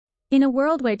In a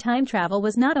world where time travel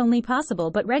was not only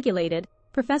possible but regulated,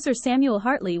 Professor Samuel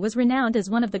Hartley was renowned as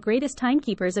one of the greatest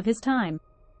timekeepers of his time.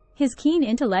 His keen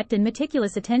intellect and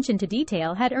meticulous attention to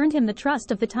detail had earned him the trust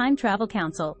of the Time Travel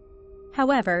Council.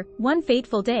 However, one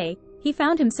fateful day, he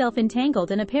found himself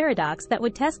entangled in a paradox that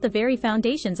would test the very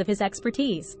foundations of his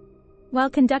expertise. While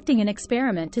conducting an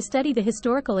experiment to study the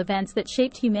historical events that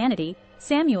shaped humanity,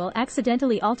 Samuel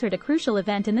accidentally altered a crucial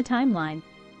event in the timeline.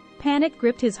 Panic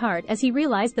gripped his heart as he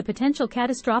realized the potential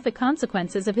catastrophic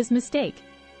consequences of his mistake.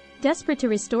 Desperate to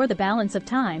restore the balance of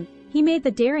time, he made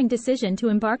the daring decision to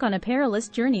embark on a perilous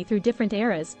journey through different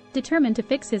eras, determined to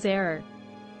fix his error.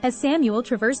 As Samuel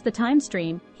traversed the time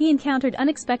stream, he encountered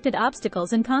unexpected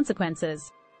obstacles and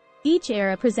consequences. Each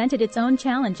era presented its own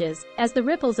challenges, as the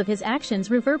ripples of his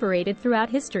actions reverberated throughout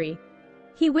history.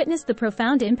 He witnessed the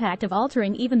profound impact of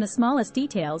altering even the smallest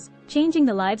details, changing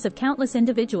the lives of countless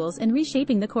individuals and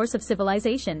reshaping the course of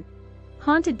civilization.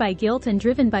 Haunted by guilt and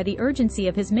driven by the urgency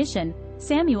of his mission,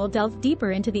 Samuel delved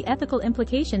deeper into the ethical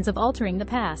implications of altering the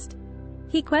past.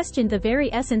 He questioned the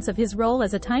very essence of his role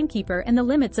as a timekeeper and the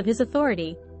limits of his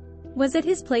authority. Was it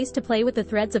his place to play with the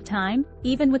threads of time,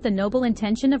 even with the noble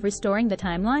intention of restoring the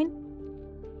timeline?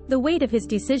 The weight of his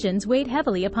decisions weighed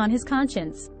heavily upon his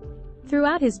conscience.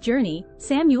 Throughout his journey,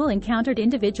 Samuel encountered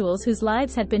individuals whose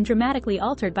lives had been dramatically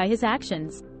altered by his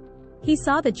actions. He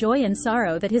saw the joy and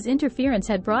sorrow that his interference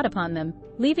had brought upon them,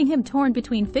 leaving him torn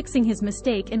between fixing his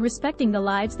mistake and respecting the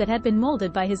lives that had been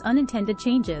molded by his unintended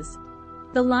changes.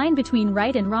 The line between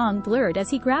right and wrong blurred as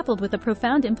he grappled with the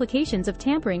profound implications of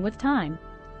tampering with time.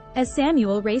 As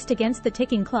Samuel raced against the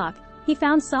ticking clock, he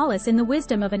found solace in the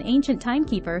wisdom of an ancient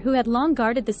timekeeper who had long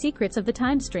guarded the secrets of the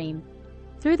time stream.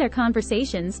 Through their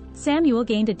conversations, Samuel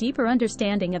gained a deeper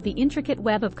understanding of the intricate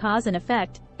web of cause and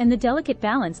effect, and the delicate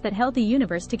balance that held the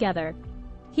universe together.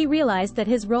 He realized that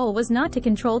his role was not to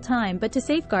control time but to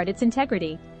safeguard its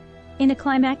integrity. In a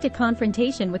climactic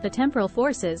confrontation with the temporal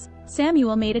forces,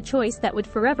 Samuel made a choice that would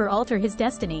forever alter his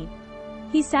destiny.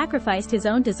 He sacrificed his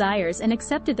own desires and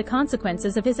accepted the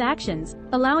consequences of his actions,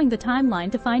 allowing the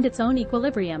timeline to find its own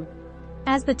equilibrium.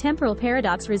 As the temporal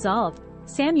paradox resolved,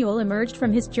 Samuel emerged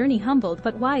from his journey humbled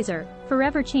but wiser,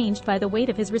 forever changed by the weight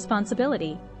of his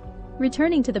responsibility.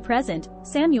 Returning to the present,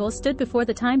 Samuel stood before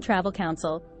the Time Travel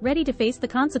Council, ready to face the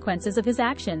consequences of his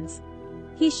actions.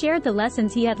 He shared the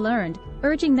lessons he had learned,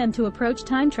 urging them to approach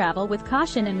time travel with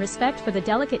caution and respect for the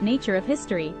delicate nature of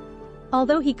history.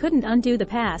 Although he couldn't undo the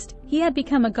past, he had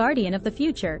become a guardian of the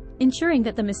future, ensuring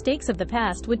that the mistakes of the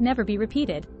past would never be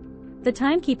repeated. The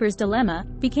Timekeeper's Dilemma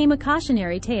became a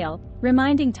cautionary tale,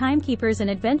 reminding timekeepers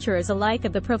and adventurers alike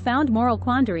of the profound moral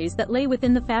quandaries that lay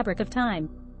within the fabric of time.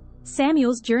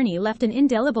 Samuel's journey left an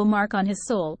indelible mark on his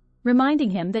soul,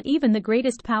 reminding him that even the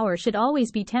greatest power should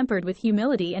always be tempered with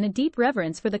humility and a deep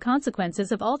reverence for the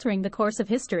consequences of altering the course of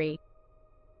history.